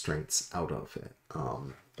of constraints out of it,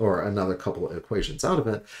 or another couple of equations out of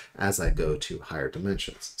it as I go to higher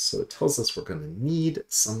dimensions. So it tells us we're going to need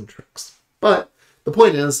some tricks. But the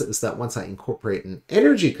point is that once I incorporate an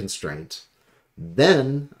energy constraint,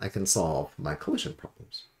 then I can solve my collision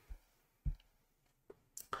problems.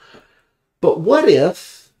 But what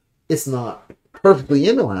if it's not perfectly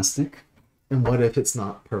inelastic, and what if it's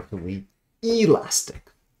not perfectly elastic?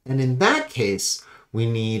 And in that case, we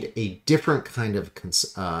need a different kind of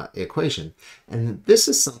equation. And this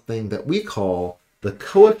is something that we call the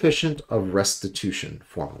coefficient of restitution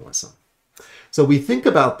formalism. So we think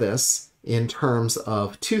about this in terms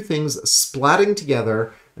of two things splatting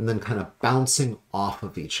together and then kind of bouncing off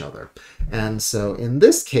of each other. And so in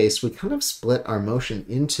this case, we kind of split our motion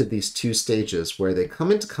into these two stages where they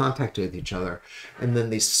come into contact with each other and then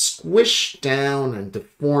they squish down and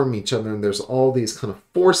deform each other. And there's all these kind of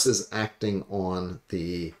forces acting on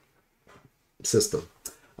the system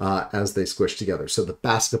as they squish together. So the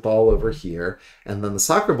basketball over here and then the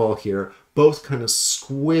soccer ball here both kind of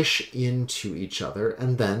squish into each other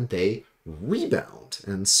and then they rebound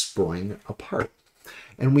and spring apart.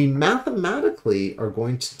 And we mathematically are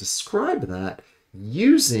going to describe that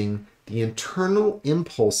using the internal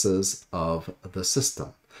impulses of the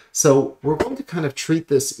system. So we're going to kind of treat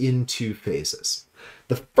this in two phases.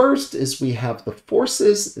 The first is we have the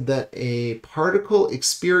forces that a particle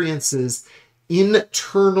experiences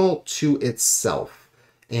internal to itself.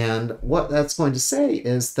 And what that's going to say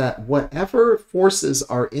is that whatever forces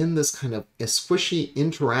are in this kind of a squishy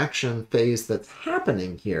interaction phase that's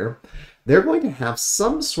happening here, they're going to have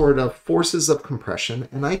some sort of forces of compression,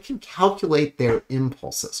 and I can calculate their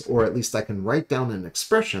impulses, or at least I can write down an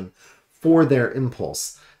expression for their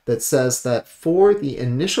impulse that says that for the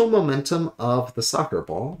initial momentum of the soccer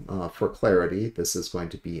ball, for clarity, this is going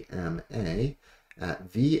to be ma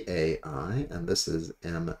at VAI, and this is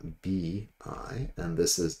MBI, and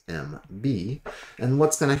this is MB. And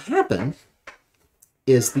what's going to happen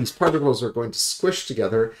is these particles are going to squish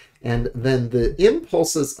together, and then the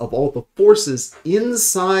impulses of all the forces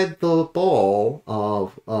inside the ball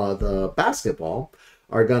of the basketball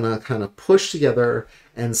are going to kind of push together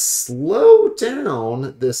and slow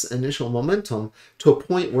down this initial momentum to a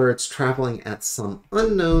point where it's traveling at some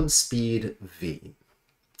unknown speed v.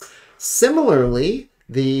 Similarly,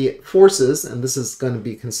 the forces, and this is going to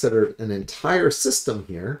be considered an entire system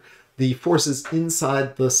here, the forces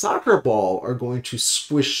inside the soccer ball are going to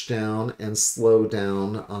squish down and slow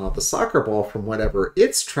down the soccer ball from whatever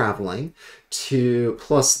it's traveling to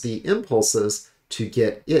plus the impulses to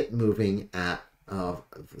get it moving at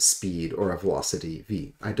speed or a velocity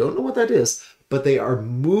v. I don't know what that is, but they are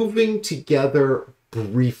moving together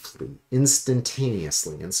briefly,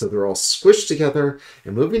 instantaneously. And so they're all squished together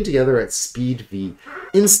and moving together at speed v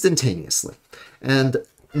instantaneously. And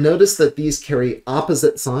notice that these carry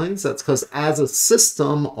opposite signs. That's because as a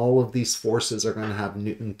system, all of these forces are going to have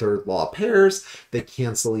Newton third law pairs. They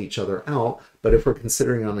cancel each other out. But if we're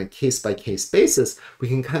considering on a case-by-case basis, we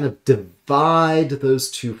can kind of divide those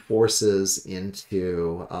two forces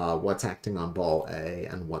into what's acting on ball A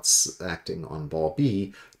and what's acting on ball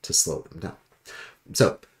B to slow them down.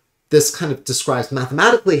 So this kind of describes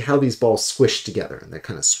mathematically how these balls squish together. And they're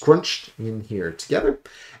kind of scrunched in here together.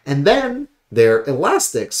 And then they're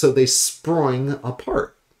elastic, so they spring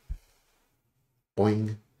apart.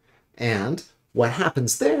 Boing. And what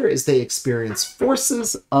happens there is they experience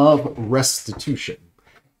forces of restitution.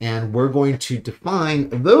 And we're going to define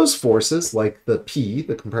those forces, like the P,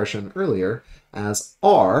 the compression earlier, as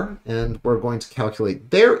R, and we're going to calculate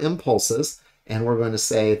their impulses, and we're going to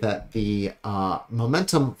say that the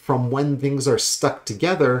momentum from when things are stuck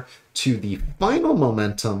together to the final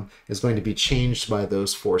momentum is going to be changed by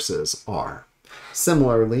those forces R.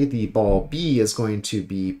 Similarly, the ball B is going to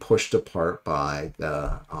be pushed apart by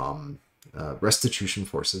the restitution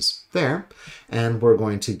forces there, and we're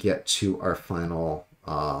going to get to our final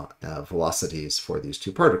velocities for these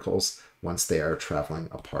two particles once they are traveling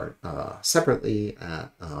apart separately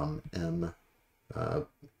at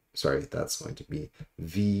that's going to be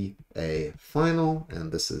VA final,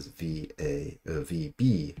 and this is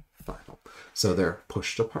VB final. So they're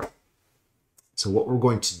pushed apart. So what we're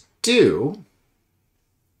going to do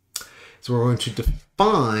is we're going to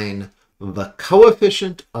define the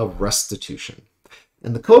coefficient of restitution.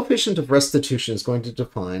 And the coefficient of restitution is going to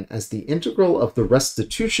define as the integral of the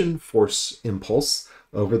restitution force impulse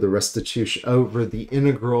over the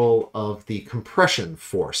integral of the compression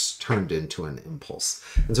force turned into an impulse.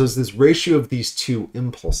 And so it's this ratio of these two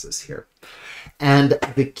impulses here. And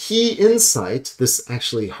the key insight, this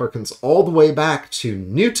actually harkens all the way back to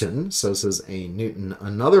Newton, so this is a Newton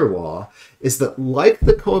another law, is that like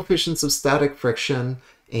the coefficients of static friction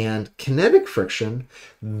and kinetic friction,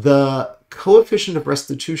 the coefficient of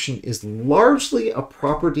restitution is largely a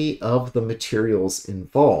property of the materials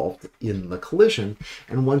involved in the collision,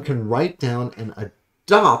 and one can write down and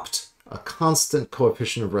adopt a constant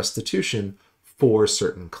coefficient of restitution for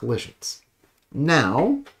certain collisions.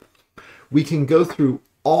 Now, we can go through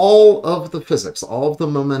all of the physics, all of the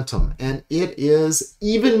momentum, and it is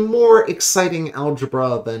even more exciting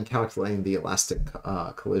algebra than calculating the elastic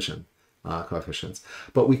collision coefficients.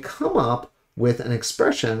 But we come up with an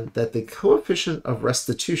expression that the coefficient of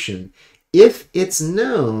restitution, if it's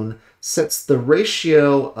known, sets the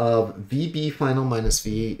ratio of VB final minus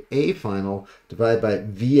VA final divided by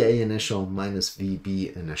VA initial minus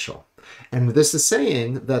VB initial. And this is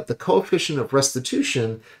saying that the coefficient of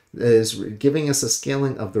restitution is giving us a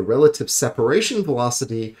scaling of the relative separation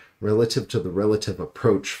velocity relative to the relative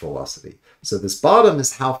approach velocity. So this bottom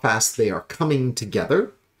is how fast they are coming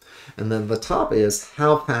together, and then the top is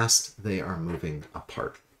how fast they are moving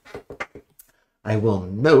apart. I will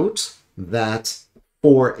note that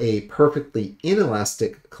for a perfectly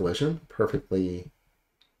inelastic collision,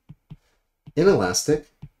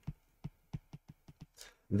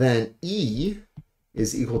 then E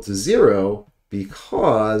is equal to 0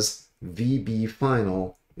 because VB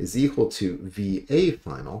final is equal to VA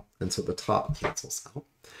final, and so the top cancels out.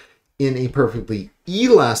 In a perfectly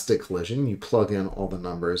elastic collision, you plug in all the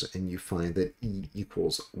numbers and you find that E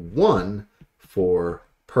equals 1 for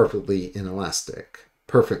perfectly elastic.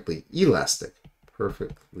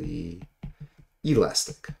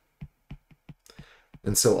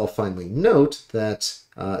 And so I'll finally note that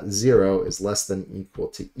 0 is less than equal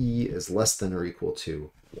to E is less than or equal to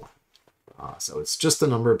 1. So it's just a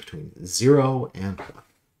number between 0 and 1.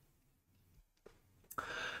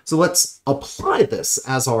 So let's apply this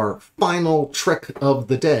as our final trick of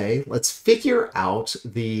the day. Let's figure out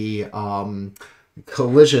the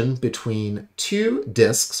collision between two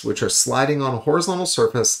disks, which are sliding on a horizontal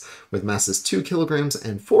surface with masses 2 kilograms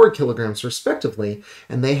and 4 kilograms respectively,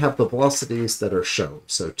 and they have the velocities that are shown,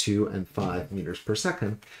 so 2 and 5 meters per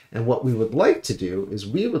second. And what we would like to do is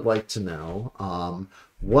we would like to know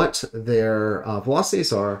what their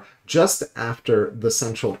velocities are just after the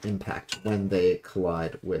central impact when they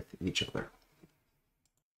collide with each other.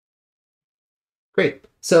 Great.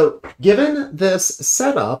 So given this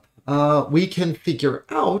setup, we can figure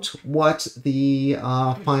out what the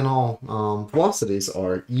final velocities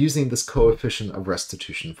are using this coefficient of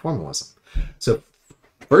restitution formalism. So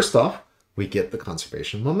first off, we get the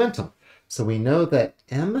conservation momentum. So we know that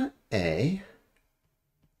MA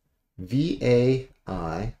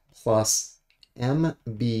VAI plus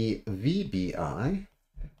MB VBI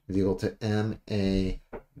is equal to MA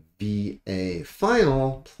VA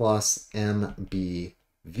final plus MB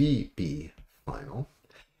VB final.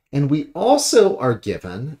 And we also are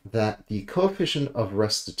given that the coefficient of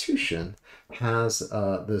restitution has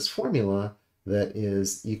this formula that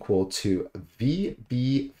is equal to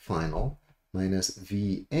VB final minus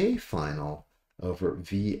VA final over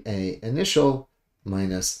VA initial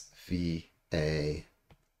minus VB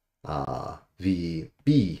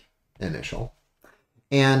initial.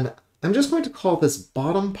 And I'm just going to call this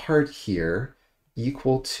bottom part here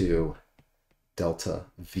equal to delta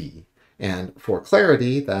V. And for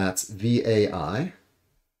clarity, that's VAI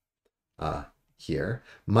here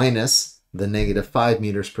minus the negative 5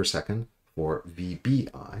 meters per second for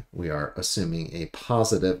VBI. We are assuming a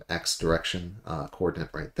positive x direction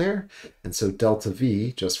coordinate right there. And so delta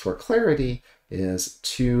V, just for clarity, is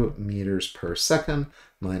 2 meters per second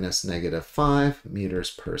minus negative 5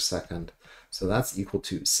 meters per second. So that's equal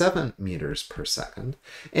to 7 meters per second.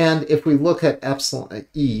 And if we look at epsilon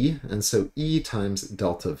E, and so E times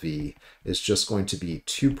delta V is just going to be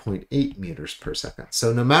 2.8 meters per second.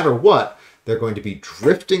 So no matter what, they're going to be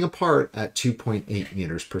drifting apart at 2.8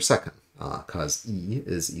 meters per second because E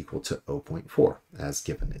is equal to 0.4 as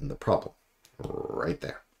given in the problem right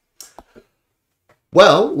there.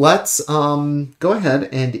 Well, let's go ahead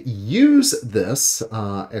and use this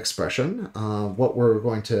expression. What we're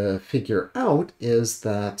going to figure out is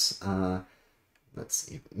that, let's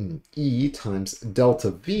see, E times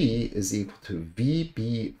delta V is equal to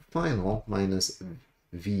VB final minus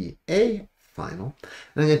VA final.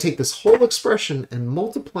 And I'm going to take this whole expression and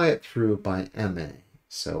multiply it through by MA.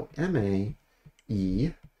 So MA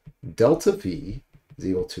E delta V is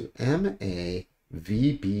equal to MA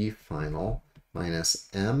VB final minus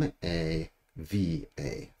MA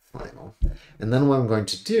VA final. And then what I'm going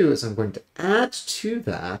to do is I'm going to add to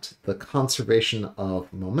that the conservation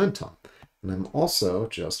of momentum. And I'm also,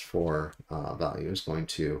 just for values, going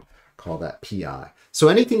to call that PI. So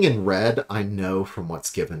anything in red, I know from what's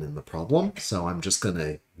given in the problem. So I'm just going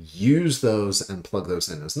to use those and plug those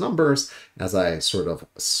in as numbers as I sort of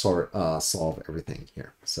solve everything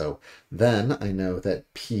here. So then I know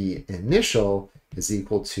that P initial is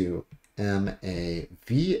equal to MA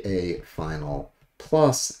VA final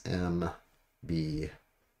plus MB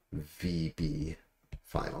VB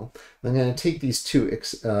final. I'm going to take these two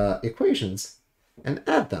equations and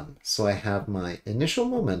add them. So I have my initial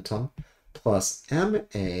momentum plus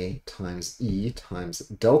MA times E times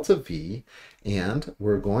delta V, and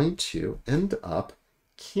we're going to end up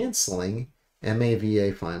canceling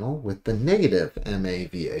MAVA final with the negative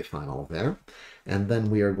MAVA final there. And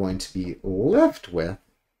then we are going to be left with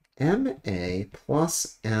MA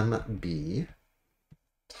plus MB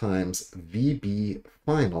times VB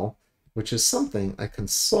final, which is something I can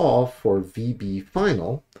solve for. VB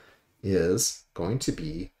final is going to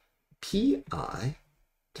be PI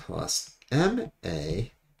plus MA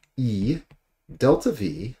E delta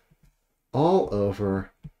V all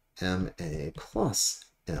over MA plus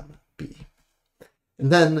MB.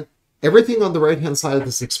 And then everything on the right-hand side of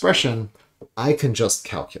this expression, I can just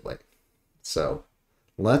calculate. So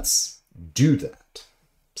let's do that.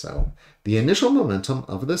 So the initial momentum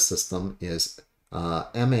of this system is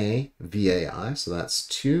MA VAI, so that's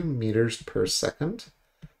 2 meters per second,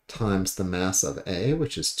 times the mass of A,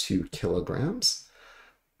 which is 2 kilograms,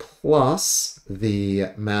 plus the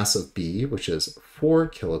mass of B, which is 4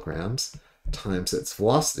 kilograms, times its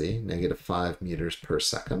velocity, negative 5 meters per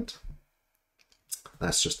second.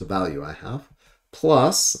 That's just the value I have.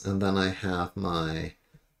 Plus, and then I have my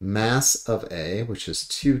mass of A, which is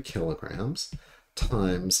 2 kilograms,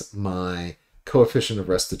 times my coefficient of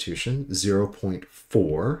restitution,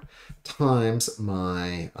 0.4, times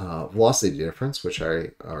my velocity difference, which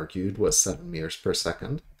I argued was 7 meters per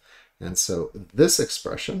second. And so this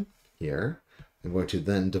expression here, I'm going to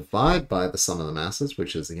then divide by the sum of the masses,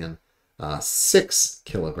 which is, again, 6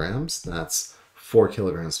 kilograms. That's 4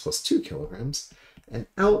 kilograms plus 2 kilograms. And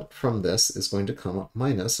out from this is going to come up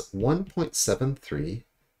minus 1.73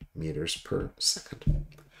 meters per second.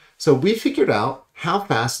 So we figured out how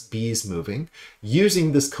fast B is moving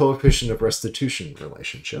using this coefficient of restitution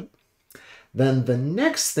relationship. Then the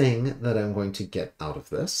next thing that I'm going to get out of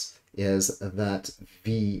this is that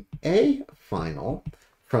VA final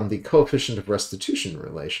from the coefficient of restitution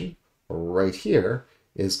relation right here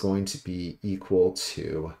is going to be equal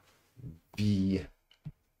to VB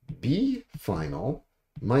final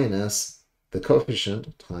minus the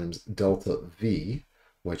coefficient times delta V,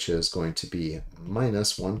 which is going to be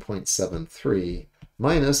minus 1.73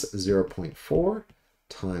 minus 0.4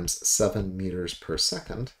 times 7 meters per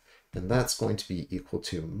second, and that's going to be equal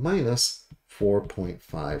to minus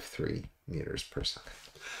 4.53 meters per second.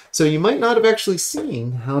 So you might not have actually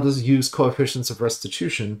seen how to use coefficients of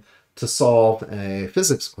restitution to solve a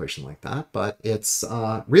physics equation like that, but it's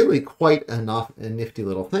really quite a nifty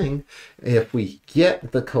little thing if we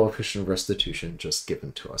get the coefficient of restitution just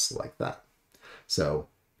given to us like that. So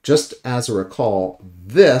just as a recall,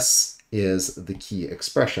 this is the key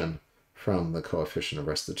expression from the coefficient of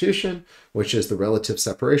restitution, which is the relative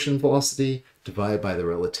separation velocity divided by the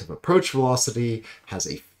relative approach velocity, has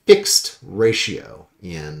a fixed ratio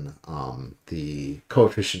in the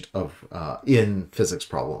coefficient of in physics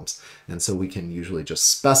problems. And so we can usually just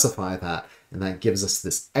specify that, and that gives us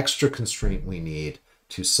this extra constraint we need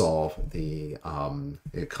to solve the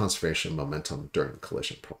conservation of momentum during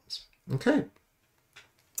collision problems. Okay,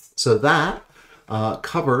 so that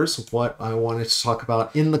covers what I wanted to talk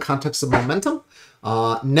about in the context of momentum.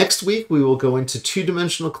 Next week, we will go into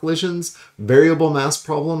two-dimensional collisions, variable mass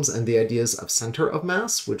problems, and the ideas of center of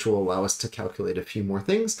mass, which will allow us to calculate a few more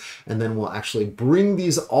things. And then we'll actually bring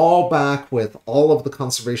these all back with all of the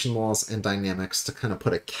conservation laws and dynamics to kind of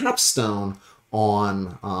put a capstone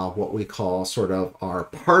on what we call sort of our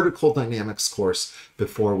particle dynamics course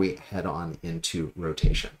before we head on into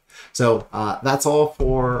rotation. So that's all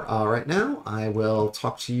for right now. I will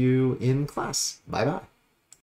talk to you in class. Bye-bye.